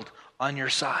this world on your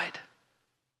side.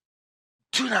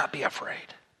 Do not be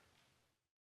afraid.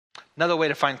 Another way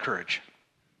to find courage.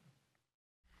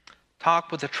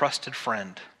 Talk with a trusted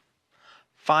friend.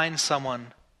 Find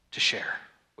someone to share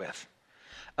with.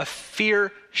 A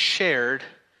fear shared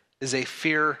is a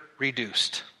fear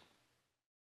reduced.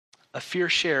 A fear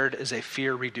shared is a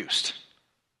fear reduced.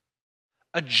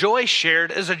 A joy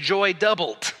shared is a joy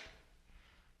doubled.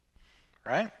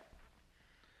 Right?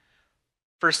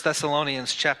 1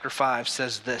 Thessalonians chapter 5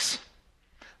 says this,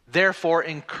 therefore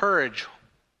encourage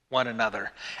one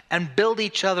another and build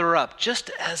each other up,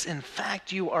 just as in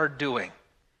fact you are doing.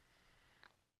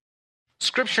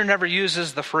 Scripture never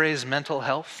uses the phrase mental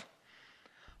health,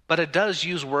 but it does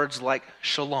use words like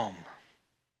shalom,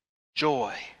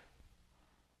 joy,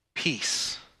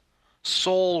 peace,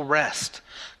 soul rest,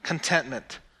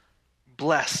 contentment,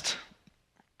 blessed,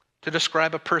 to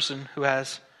describe a person who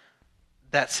has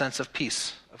that sense of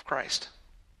peace of Christ.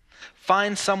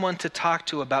 Find someone to talk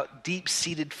to about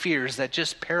deep-seated fears that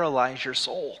just paralyze your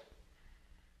soul.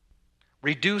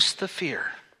 Reduce the fear.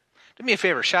 Do me a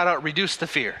favor, shout out, reduce the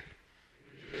fear.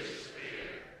 Reduce the fear.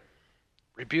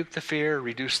 Rebuke the fear,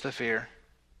 reduce the fear.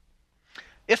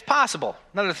 If possible,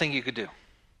 another thing you could do.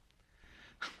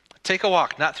 Take a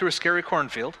walk, not through a scary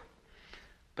cornfield,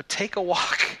 but take a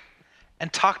walk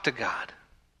and talk to God.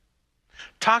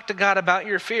 Talk to God about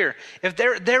your fear. If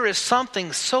there is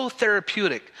something so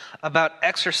therapeutic about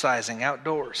exercising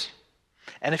outdoors,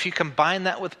 and if you combine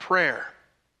that with prayer,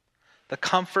 the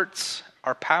comforts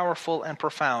are powerful and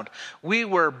profound. We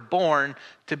were born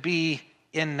to be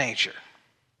in nature.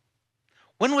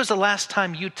 When was the last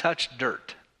time you touched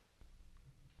dirt?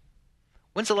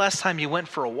 When's the last time you went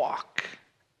for a walk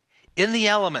in the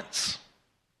elements?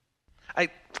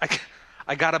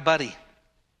 I got a buddy,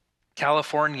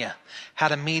 California,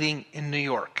 had a meeting in New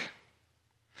York.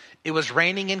 It was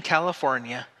raining in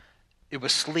California. It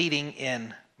was sleeting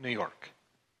in New York.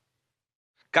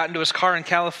 Got into his car in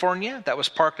California that was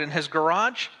parked in his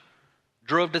garage,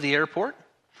 drove to the airport,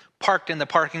 parked in the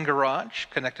parking garage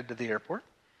connected to the airport,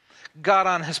 got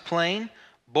on his plane,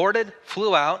 boarded,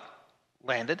 flew out,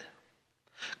 landed,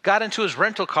 got into his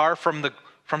rental car from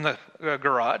the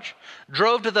garage,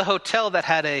 drove to the hotel that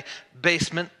had a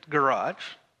basement garage,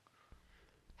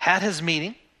 had his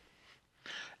meeting,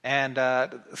 and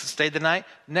stayed the night.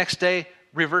 Next day,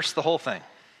 reversed the whole thing.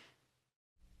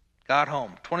 Got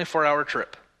home, 24-hour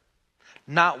trip.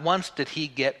 Not once did he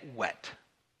get wet.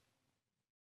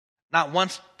 Not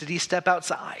once did he step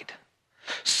outside.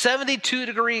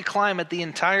 72-degree climate the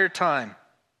entire time.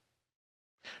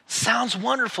 Sounds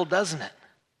wonderful, doesn't it?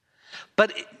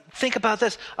 But think about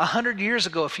this. 100 years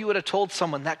ago, if you would have told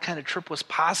someone that kind of trip was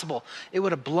possible, it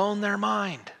would have blown their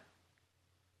mind.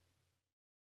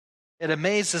 It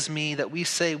amazes me that we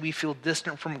say we feel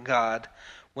distant from God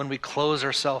when we close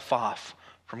ourselves off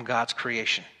from God's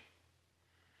creation.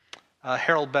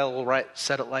 Harold Bell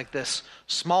said it like this: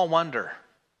 small wonder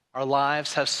our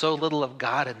lives have so little of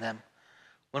God in them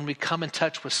when we come in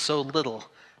touch with so little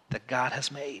that God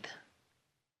has made.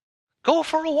 Go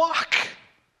for a walk.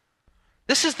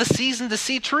 This is the season to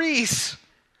see trees.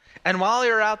 And while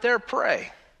you're out there,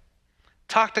 pray.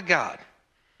 Talk to God.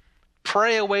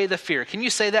 Pray away the fear. Can you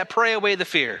say that? Pray away the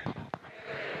fear.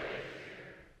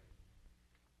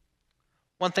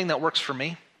 One thing that works for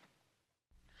me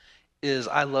is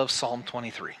I love Psalm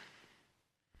 23.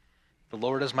 The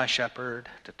Lord is my shepherd.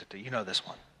 You know this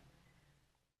one.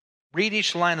 Read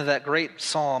each line of that great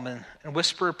psalm and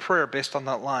whisper a prayer based on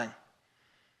that line.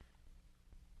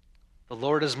 The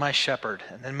Lord is my shepherd.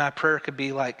 And then my prayer could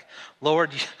be like,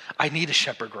 Lord, I need a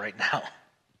shepherd right now.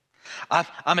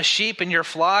 I'm a sheep in your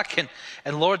flock,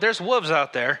 and Lord, there's wolves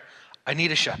out there. I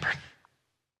need a shepherd.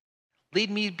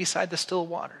 Lead me beside the still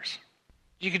waters.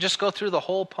 You could just go through the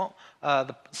whole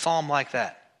the psalm like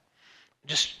that.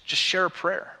 Just share a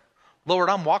prayer. Lord,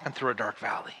 I'm walking through a dark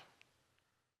valley.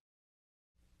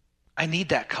 I need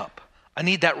that cup. I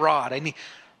need that rod.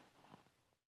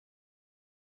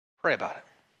 Pray about it.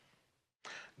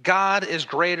 God is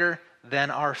greater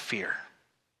than our fear.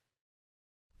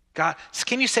 God,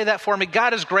 can you say that for me?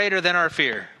 God is greater than our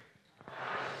fear.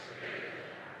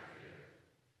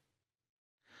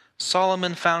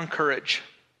 Solomon found courage,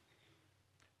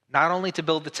 not only to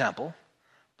build the temple,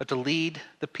 but to lead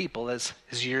the people as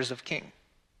his years of king.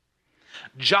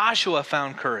 Joshua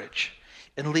found courage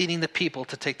in leading the people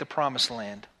to take the promised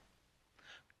land.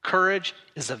 Courage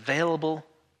is available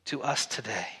to us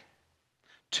today,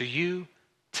 to you,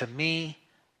 to me,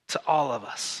 to all of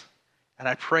us. And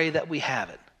I pray that we have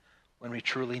it when we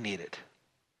truly need it.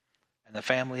 And the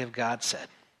family of God said,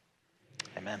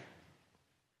 amen.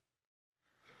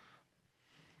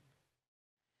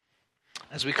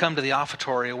 As we come to the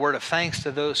offertory, a word of thanks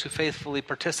to those who faithfully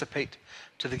participate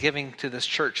to the giving to this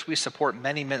church. We support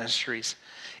many ministries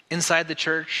inside the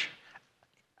church,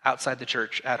 outside the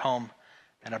church, at home,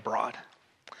 and abroad.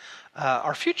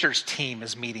 Our Futures team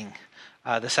is meeting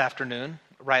this afternoon,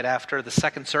 right after the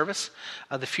second service.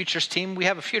 The Futures team, we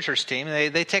have a Futures team.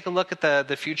 They take a look at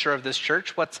the future of this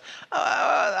church, what's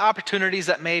opportunities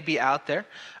that may be out there.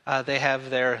 They have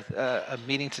their a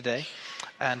meeting today.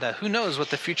 And who knows what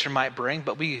the future might bring,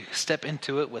 but we step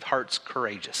into it with hearts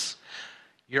courageous.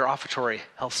 Your offertory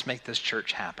helps make this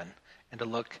church happen, and to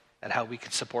look at how we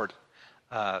can support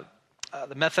the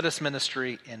Methodist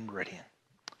ministry in Meridian.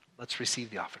 Let's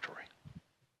receive the offertory.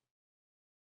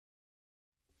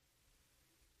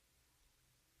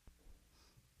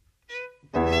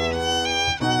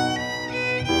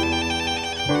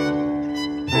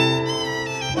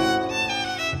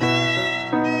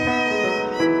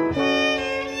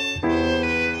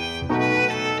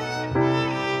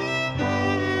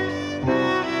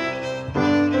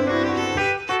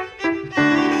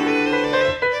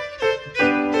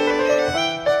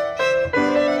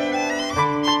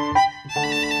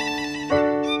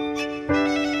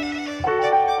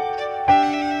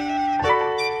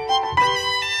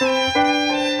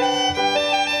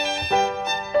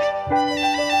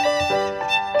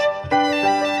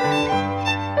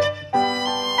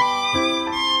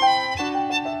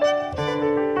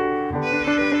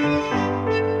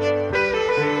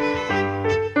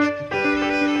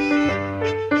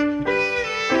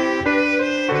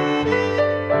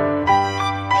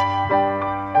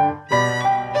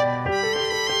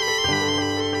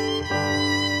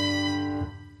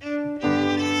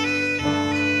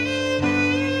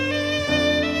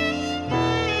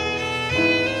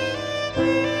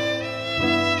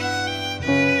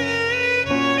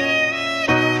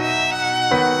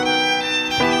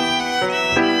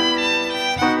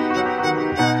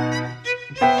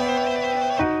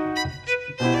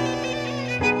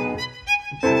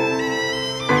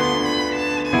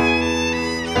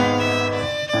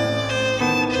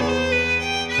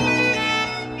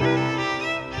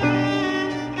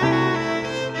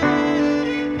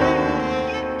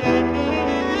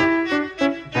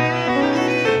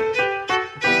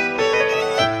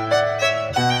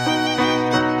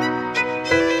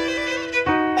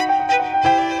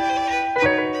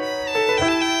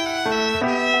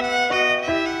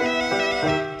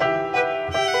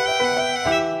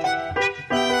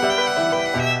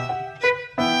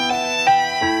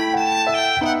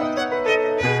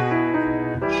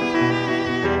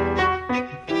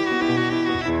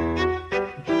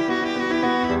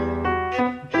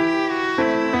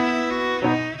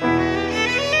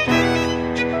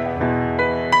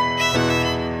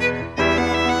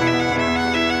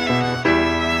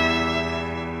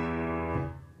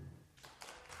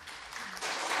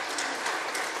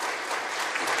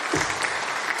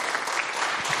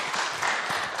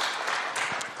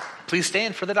 Please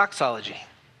stand for the doxology.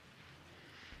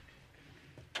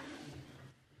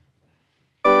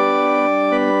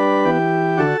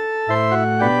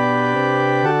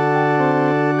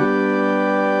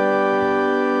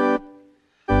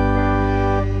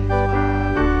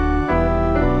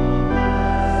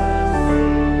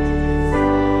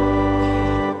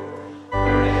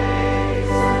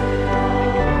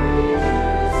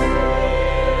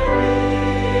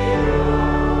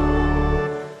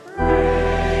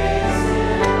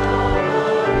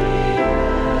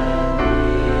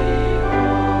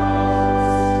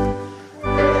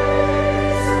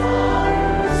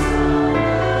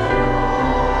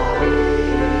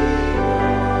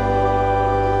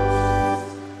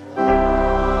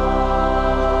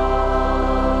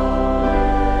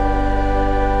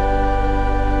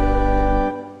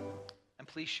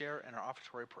 Share in our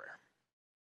offertory prayer.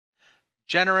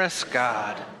 Generous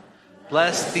God,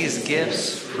 bless these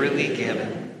gifts freely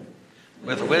given.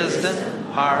 With wisdom,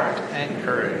 heart, and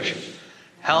courage,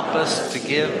 help us to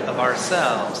give of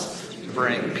ourselves to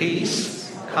bring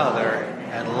peace, color,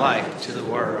 and light to the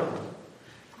world.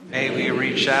 May we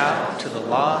reach out to the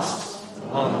lost,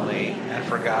 lonely, and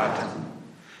forgotten.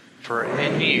 For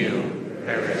in you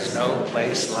there is no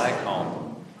place like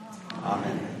home.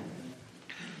 Amen.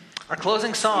 Our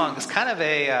closing song is kind of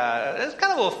a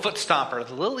little foot stomper,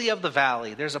 the Lily of the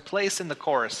Valley. There's a place in the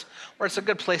chorus where it's a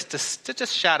good place to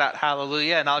just shout out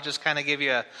hallelujah, and I'll just kind of give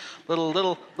you a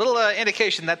little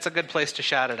indication that's a good place to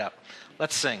shout it up.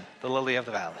 Let's sing the Lily of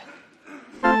the Valley.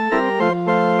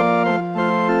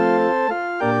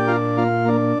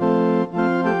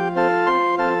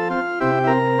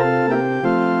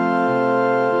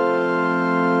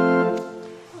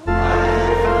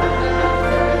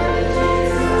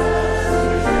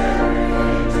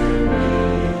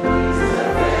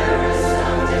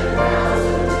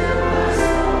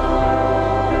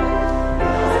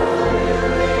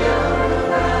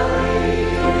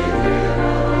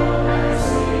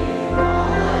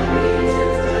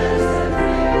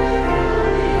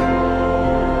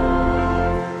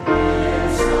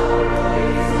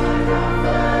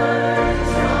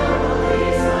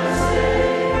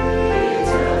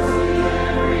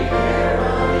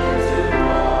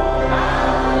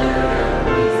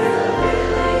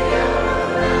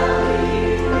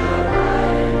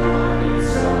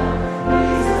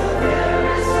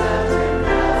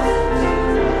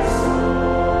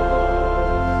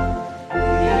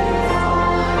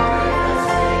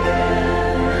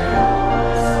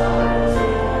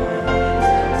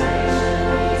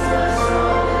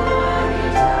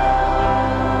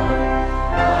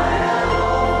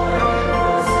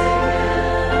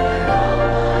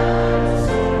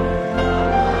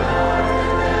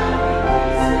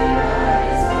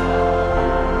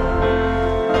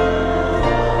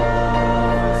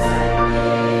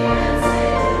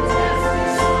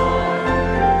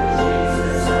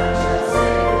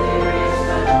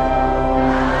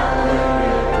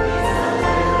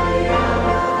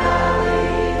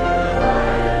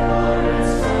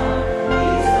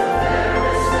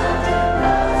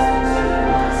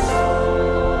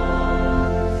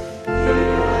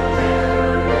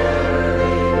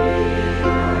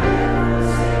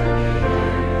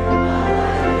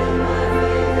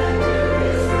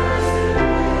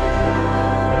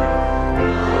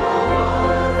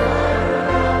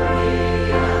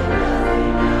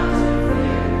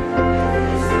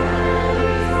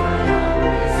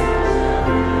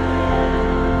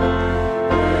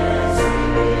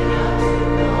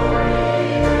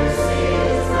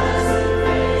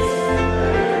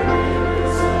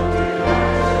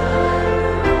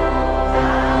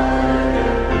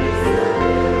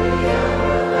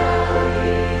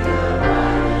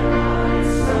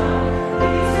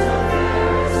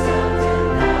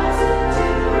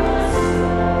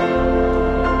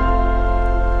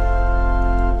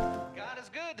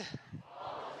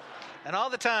 And all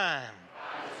the time.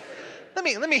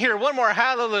 Let me hear one more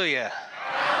hallelujah.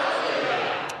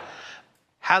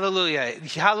 Hallelujah.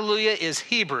 Hallelujah is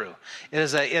Hebrew. It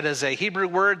is a Hebrew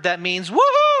word that means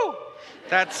woohoo.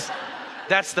 That's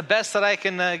the best that I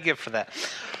can give for that.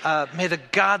 May the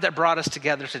God that brought us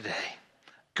together today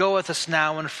go with us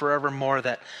now and forevermore.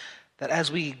 That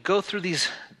as we go through these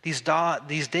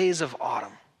days of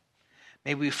autumn,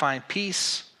 may we find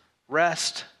peace,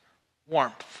 rest,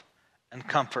 warmth, and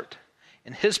comfort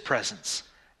in His presence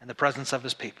and the presence of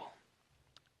His people.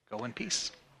 Go in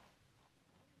peace.